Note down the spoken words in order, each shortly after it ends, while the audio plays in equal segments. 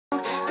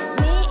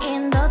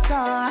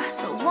star,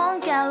 so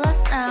won't get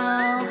lost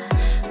now.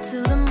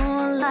 To the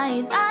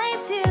moonlight,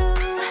 eyes you,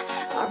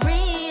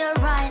 Maria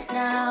right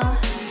now.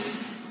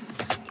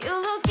 You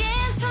look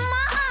into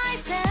my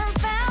eyes and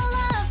felt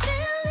a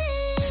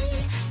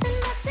feeling, and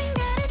nothing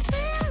got it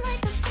feel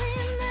like a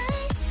slim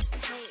night.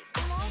 Hey,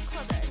 come on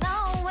closer, now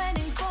I'm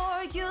waiting for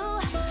you.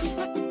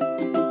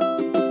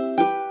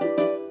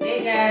 Hey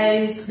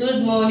guys, good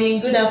morning,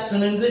 good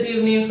afternoon, good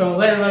evening from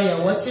wherever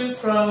you're watching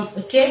from.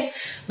 Okay,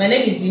 my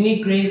name is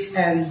Unique Grace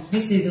and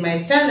this is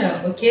my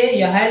channel. Okay,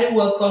 you're highly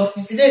welcome.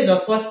 If today is your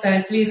first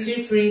time, please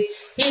feel free,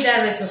 hit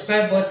that red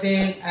subscribe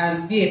button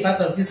and be a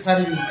part of this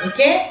family.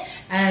 Okay,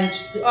 and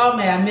to all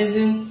my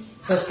amazing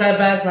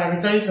subscribers, my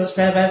returning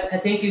subscribers, I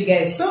thank you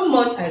guys so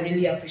much. I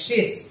really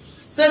appreciate.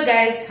 So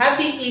guys,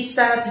 happy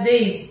Easter. Today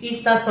is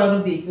Easter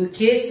Sunday.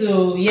 Okay,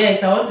 so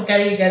yes, I want to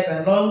carry you guys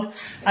along.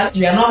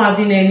 We are not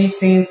having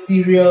anything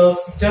serious,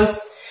 just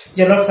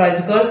jollof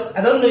rice, because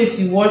I don't know if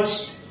you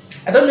watch,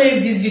 I don't know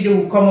if this video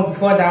will come up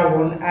before that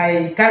one.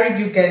 I carried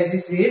you guys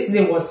this day.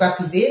 Yesterday was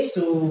Saturday,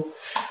 so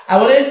I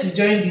wanted to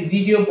join the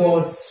video,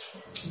 but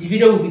the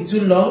video will be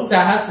too long, so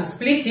I had to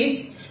split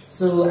it.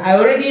 So I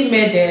already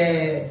made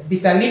a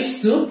bitter leaf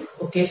soup.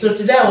 Okay, so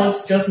today I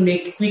want to just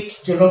make quick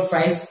jollof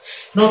rice,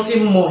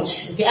 nothing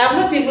much. Okay, I've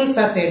not even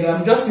started,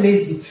 I'm just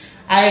lazy.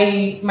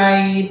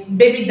 My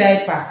baby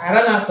diaper, I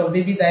ran out of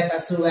baby diaper,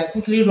 so I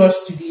quickly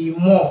rushed to the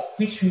mall,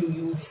 which you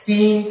will be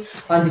seeing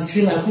on the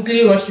stream. I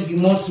quickly rushed to the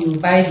mall to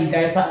buy the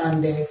diaper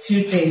and a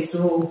few things.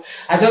 So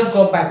I just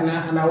got back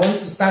now and I want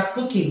to start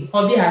cooking.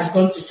 Hubby has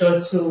gone to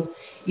church, so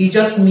it's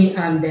just me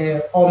and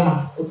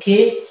Oma.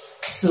 Okay,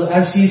 so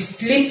and she's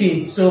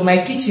sleeping, so my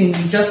kitchen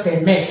is just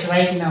a mess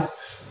right now.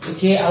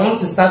 Okay, I want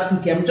to start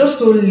cooking. I'm just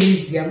so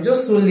lazy.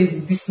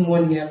 This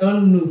morning. I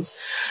don't know,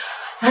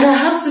 and I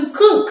have to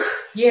cook.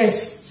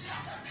 Yes.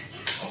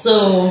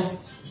 So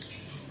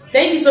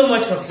thank you so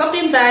much for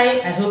stopping by.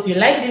 I hope you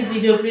like this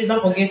video. Please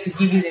don't forget to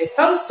give it a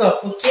thumbs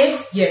up. Okay.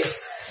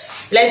 Yes.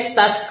 Let's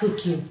start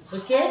cooking.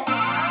 Okay.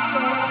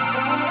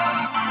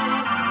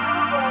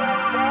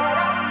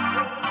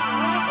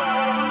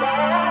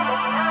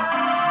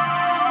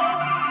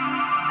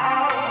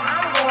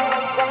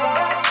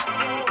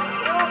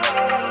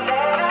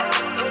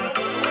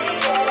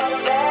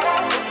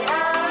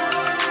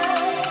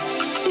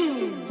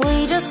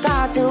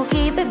 To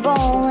keep it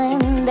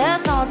rolling,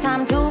 there's no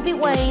time to be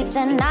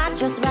wasting. I'd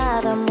just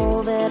rather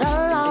move it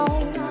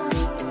along.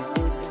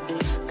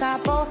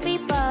 Got both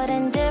feet but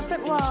in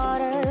different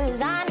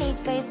waters. I need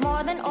space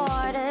more than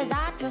orders.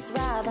 I'd just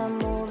rather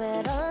move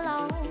it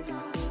along.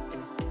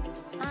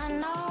 I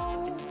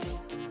know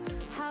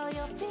how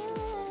you're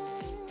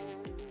feeling,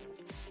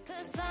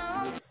 'cause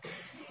I'm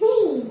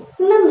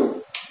Mama.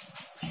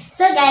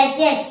 So guys,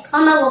 yes,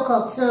 Oma woke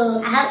up,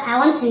 so I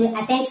want to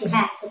attend to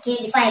her, okay,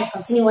 before I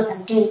continue what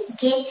I'm doing,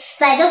 okay.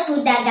 So I just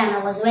put that gown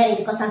I was wearing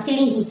because I'm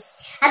feeling heat.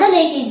 I don't know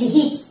if it's the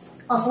heat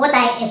of what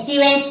I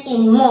experienced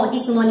in mall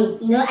this morning.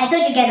 You know, I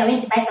told you guys I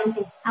went to buy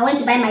something. I went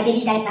to buy my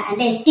baby diaper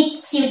and then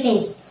pick few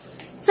things.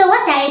 So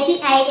what I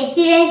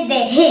experienced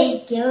there,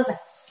 hey, get over.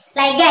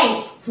 Like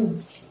guys,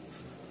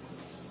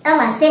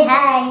 Oma, say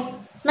hi.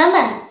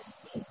 Mama.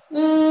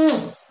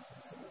 No.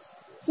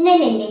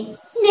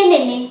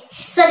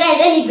 So guys,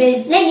 let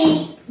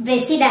me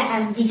breastfeed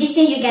and be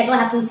gisting you guys what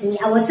happened to me.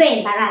 I was so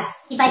embarrassed.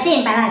 If I say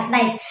embarrassed,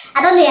 guys,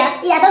 I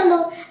don't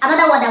know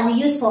another word that we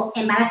use for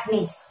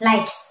embarrassment.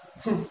 Like,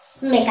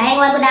 make I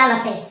want to go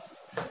down first.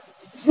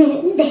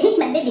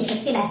 My baby is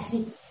still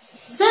asleep.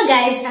 So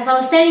guys, as I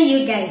was telling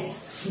you guys,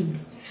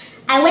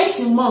 I went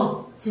to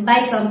mall to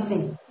buy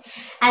something,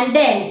 and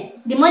then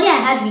the money I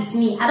had with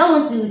me, I don't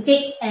want to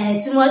take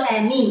too much,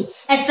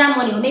 extra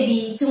money or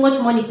maybe too much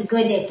money to go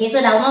there, okay?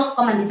 So that I will not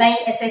come and be buying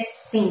excess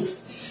things.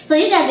 So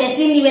you guys were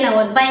seeing me when I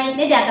was buying,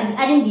 maybe I can be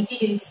adding the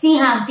video, you see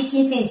how I'm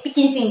picking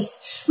things,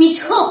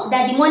 with hope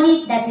that the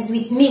money that is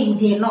with me will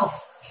be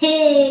enough.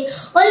 Hey,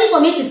 only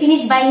for me to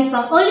finish buying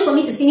some, only for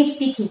me to finish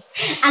picking.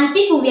 And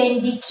people were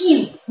in the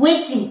queue,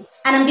 waiting,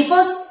 and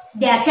before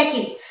they are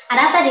checking, and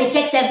after they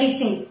checked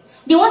everything,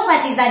 the worst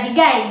part is that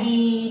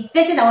the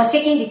person that was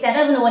checking the thing, I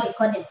don't even know what they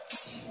call them,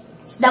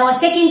 that was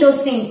checking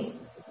those things,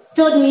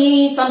 told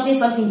me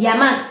something, the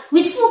amount,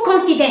 with full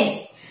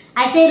confidence.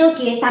 I said,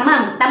 okay,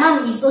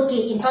 tamam is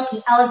okay in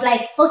Turkey. I was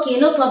like, okay,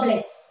 no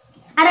problem.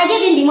 And I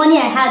gave him the money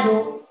I had,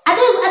 though. I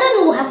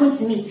don't know what happened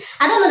to me.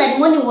 I don't know that the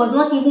money was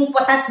not even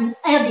important to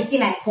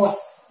everything I bought.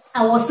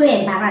 I was so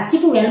embarrassed.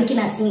 People were looking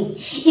at me.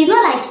 It's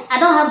not like I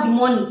don't have the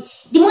money.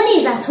 The money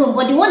is at home,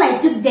 but the one I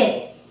took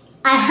there,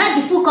 I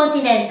had the full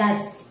confidence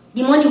that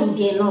the money will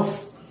be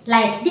enough.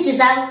 Like, this is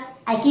how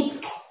I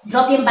keep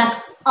dropping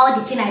back all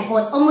the things I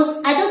bought.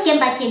 I just came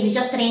back in with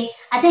just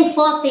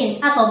 4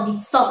 things out of the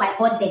stuff I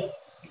bought there.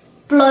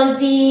 Plus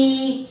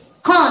the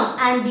corn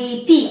and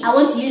the pea I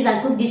want to use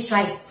and cook this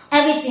rice.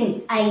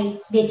 Everything,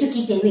 they took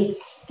it away.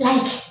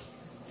 Like,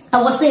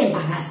 I was so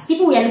embarrassed.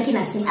 People were looking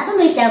at me. I don't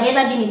know if you have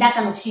ever been in that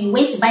kind of shoe. You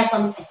went to buy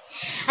something,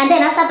 and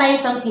then after buying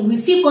something,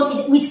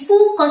 with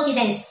full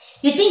confidence,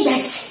 you think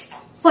that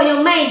for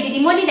your mind, the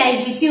money that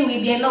is with you will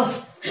be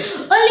enough.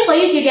 Only for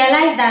you to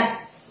realize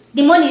that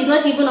the money is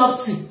not even up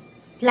to.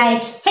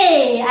 Like,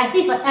 hey, as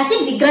if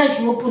the ground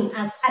should open.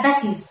 As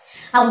that is,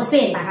 I was so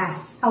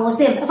embarrassed. I'm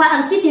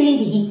still feeling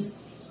the heat.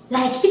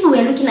 Like, people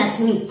were looking at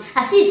me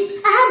as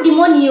if I have the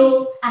money,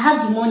 oh, I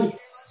have the money.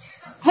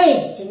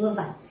 Hey,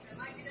 Jehovah.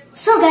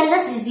 So guys,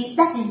 that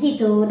is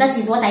it, oh. That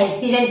is what I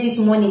experienced this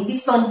morning,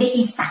 this Sunday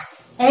Easter.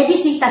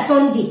 This Easter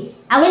Sunday.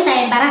 I went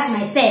and embarrassed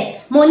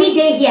myself. Money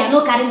day here, I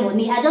no carry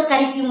money. I just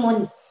carry few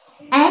money.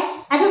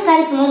 I just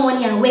carry small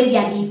money and went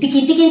there, be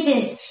picking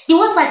things. The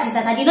worst part is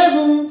that I did not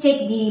even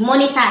check the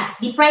money tag,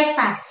 the price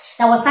tag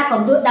that was tagged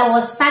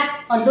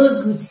on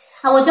those goods.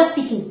 I was just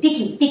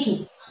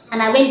picking.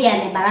 And I went there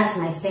and embarrassed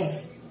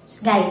myself.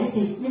 Guys,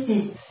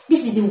 this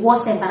is the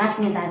worst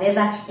embarrassment I've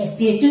ever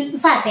experienced. In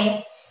fact,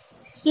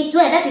 it's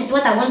well, that is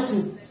what I want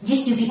to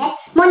gist you people.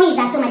 Money is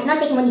at home. I did not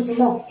take money to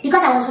more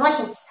because I was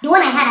rushing. The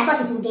one I had, I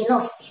thought it would be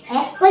enough.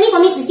 Only for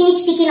me to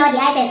finish picking all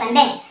the items, and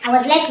then I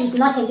was left with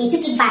nothing. They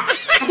took it back.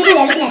 And people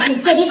were looking at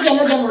me. Say, this girl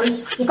no get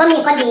money. They come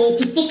here,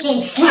 they pick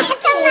things.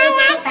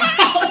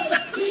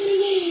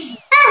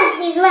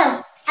 It's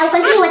well. I'll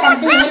continue what I'm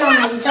doing when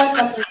Mama is done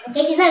talking.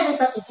 Okay, she's not even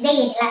talking. She's there in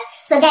the lab.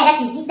 So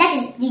guys, that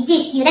is the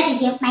gist. That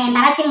is my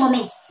embarrassing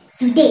moment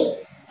today.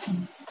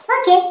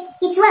 Okay,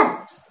 it's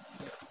well.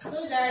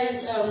 So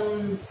guys,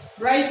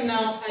 right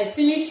now I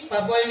finished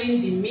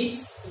parboiling the meat.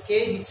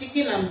 Okay, the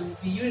chicken I'm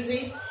be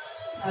using,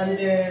 and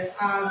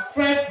I've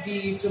prepped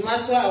the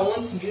tomato I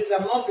want to use.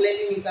 I'm not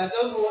blending it. I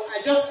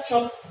just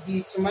chopped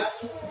the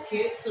tomato.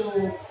 Okay, so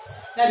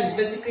that is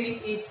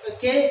basically it.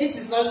 Okay, this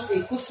is not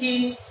a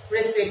cooking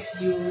recipe.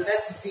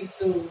 That is it.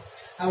 So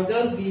I'll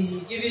just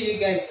be giving you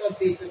guys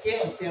updates.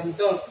 Okay, until I'm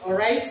done. All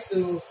right.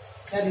 So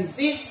that is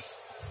it.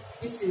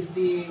 This is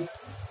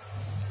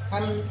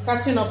I'm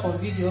catching up on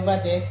video over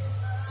there.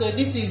 So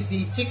this is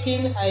the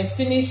chicken. I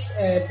finished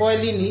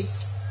boiling it.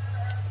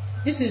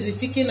 This is the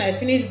chicken. I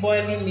finished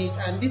boiling it,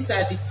 and these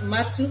are the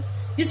tomato.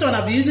 This one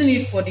I'll be using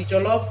it for the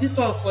jollof. This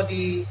one for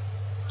the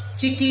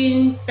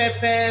chicken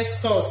pepper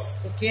sauce.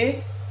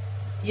 Okay.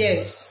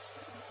 Yes,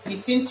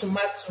 it's in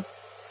tomato.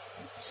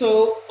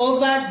 So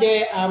over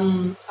there, I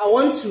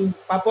want to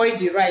parboil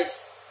the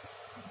rice.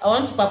 I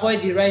want to parboil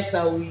the rice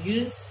that we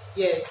use.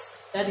 Yes,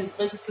 that is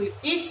basically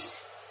it.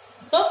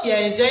 Hope you're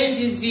enjoying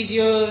this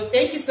video.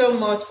 Thank you so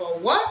much for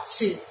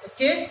watching.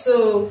 Okay,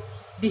 so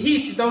the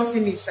heat don't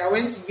finish. I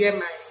went to wear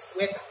my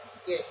sweater.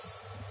 Yes,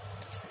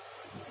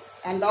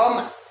 and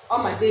all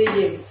my day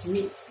here with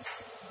me.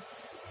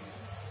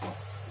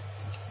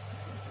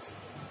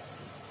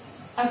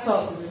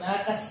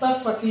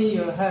 Stop sucking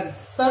your hand.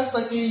 Stop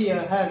sucking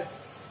your hand.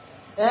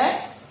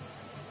 Eh?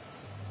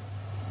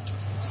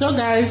 So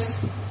guys,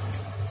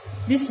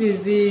 this is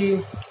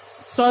the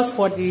sauce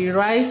for the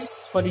rice,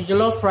 for the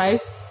jollof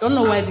rice. Don't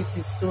know why this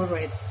is so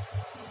red.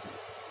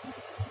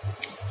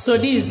 So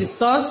this is the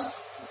sauce,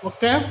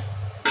 okay?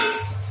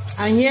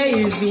 And here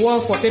is the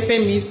one for pepper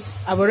meat.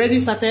 I've already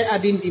started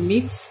adding the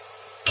meat.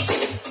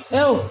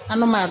 Oh, I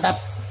know my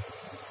adapt.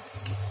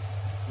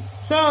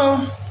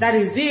 So that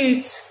is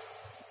it.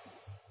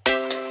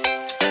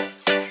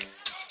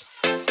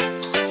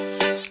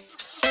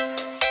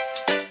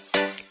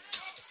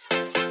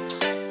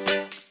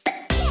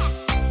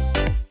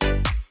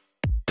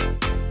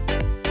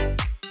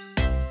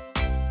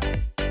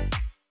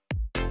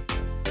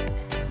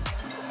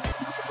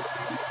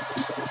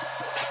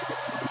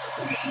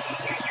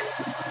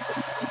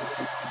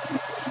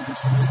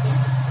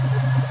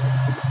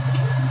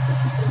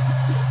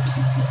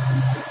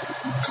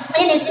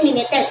 When they see me,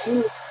 they test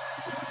me.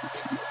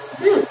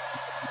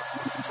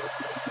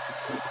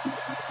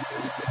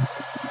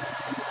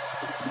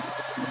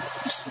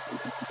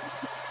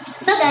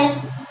 So guys,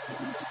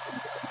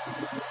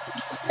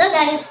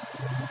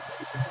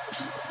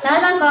 my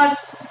husband called.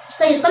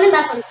 So he's coming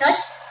back from church.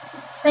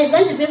 So he's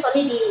going to bring for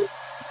me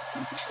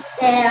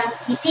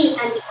the pea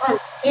and the corn.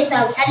 Okay, so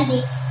I'll be adding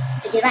it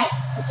to the rice.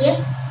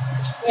 Okay?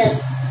 Yes.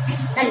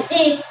 That is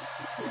it.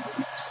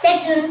 Stay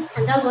tuned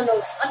and don't go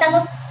nowhere.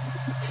 Whatever.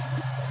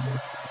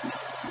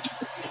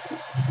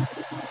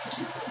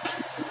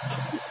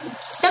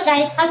 So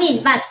guys, Harvey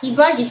is back. He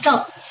brought the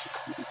stuff.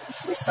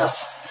 The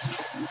stuff.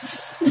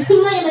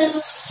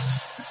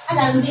 I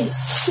got him.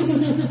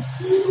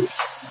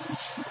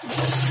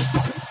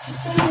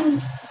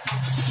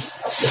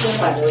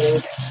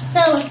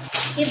 So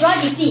he brought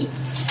the tea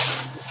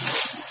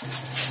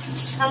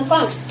and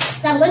corn.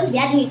 So I'm going to be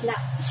adding it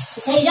now.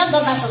 So he just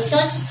got back from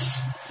church.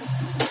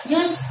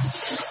 Juice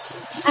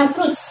and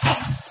fruit.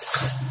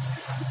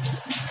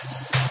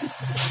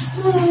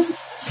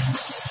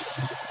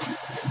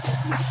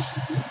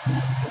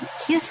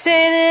 You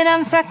say that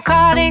I'm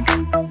psychotic,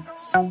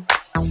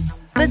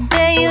 but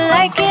then you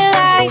like it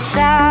like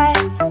that.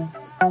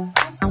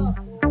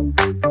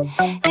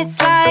 It's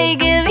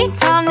like every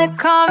time the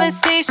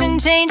conversation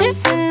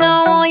changes, and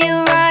I want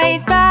you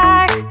right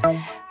back,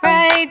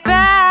 right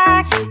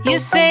back. You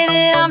say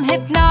that I'm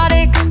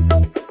hypnotic,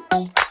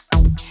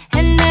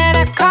 and that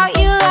I caught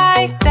you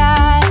like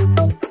that.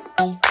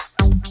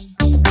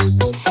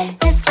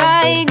 It's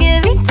like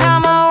every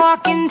time I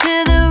walk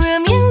into the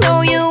room, you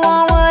know you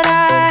want what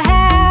I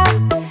have.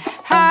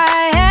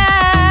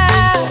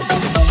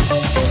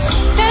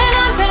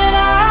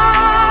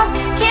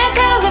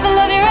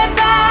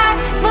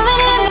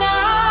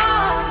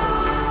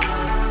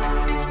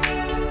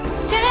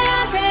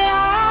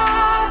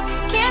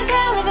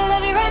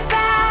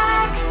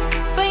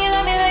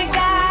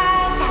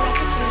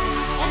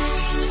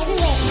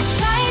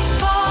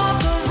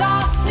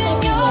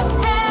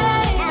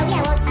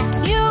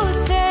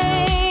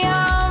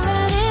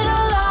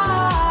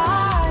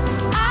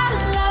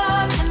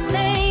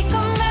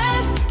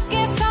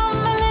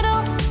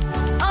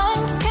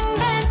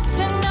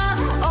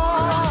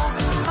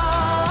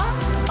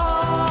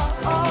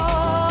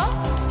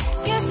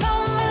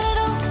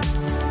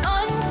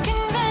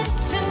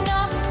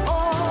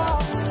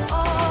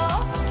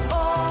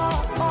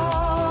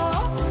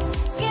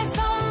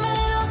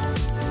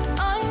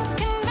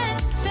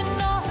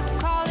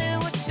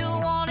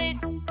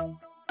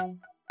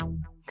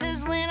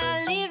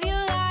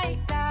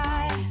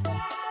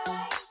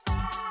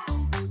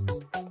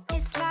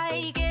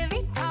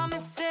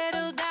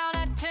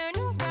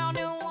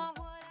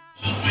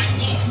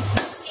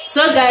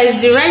 So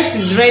guys, the rice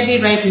is ready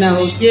right now.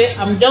 Okay,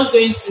 I'm just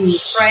going to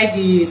fry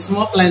the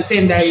small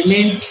plantain that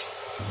remained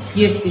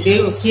yesterday.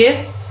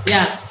 Okay,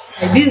 yeah,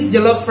 this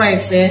jollof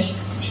rice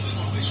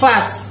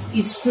fat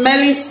is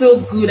smelling so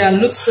good and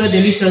looks so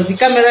delicious. The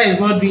camera is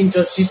not doing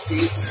justice to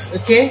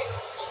it. Okay,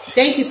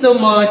 thank you so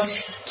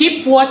much.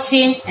 Keep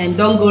watching and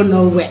don't go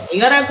nowhere.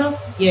 You gotta go?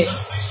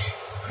 Yes.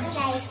 So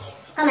guys,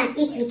 come and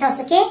eat with us,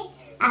 okay?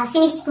 I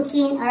finished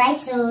cooking,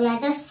 alright? So we are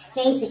just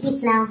going to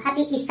eat now.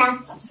 Happy Easter.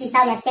 This is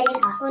how we are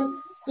spending our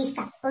own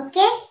Easter,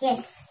 okay?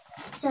 Yes.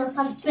 So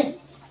come pray.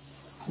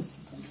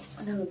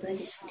 Father, we pray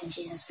this food in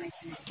Jesus'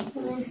 mighty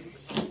name.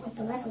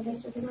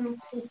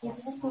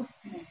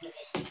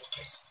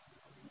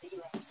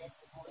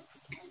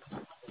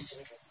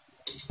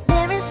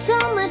 There is so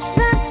much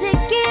love to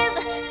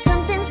give.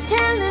 Something's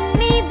telling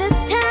me this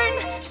time.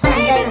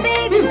 Baby,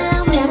 baby,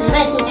 now we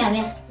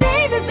know.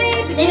 Baby,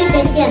 baby, Very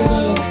tasty and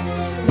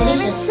there is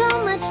delicious. so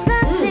much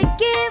love to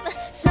give.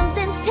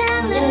 Something's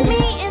telling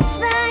me it's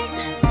right.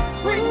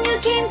 When you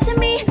came to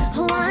me,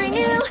 oh, I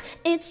knew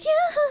it's you,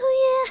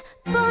 yeah,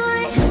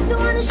 boy. The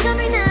one who showed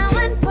me now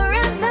and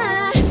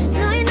forever.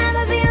 No, you'll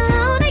never be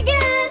alone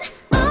again.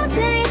 All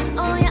day,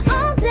 oh yeah,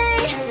 all day.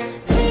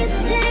 Please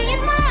stay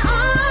in my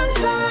arms,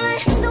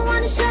 boy. The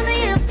one who showed me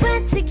if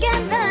we're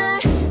together.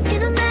 It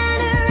don't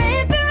matter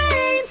if it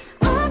rains.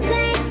 All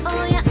day,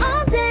 oh yeah,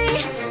 all day.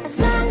 As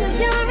long as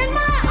you're in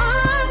my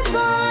arms,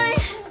 boy.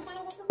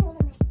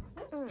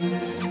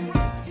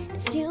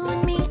 It's you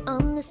and me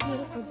on this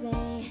beautiful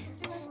day,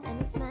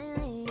 and it's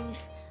smiling,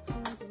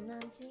 holding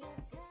on to your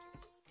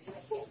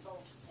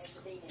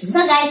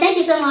So guys, thank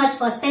you so much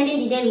for spending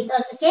the day with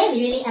us, okay?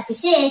 We really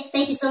appreciate it.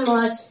 Thank you so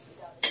much.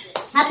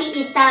 Happy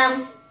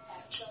Easter.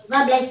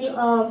 God bless you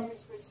all.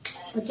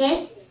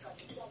 Okay?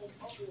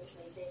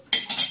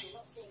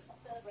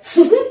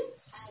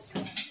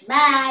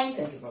 Bye.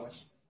 Thank you for watching.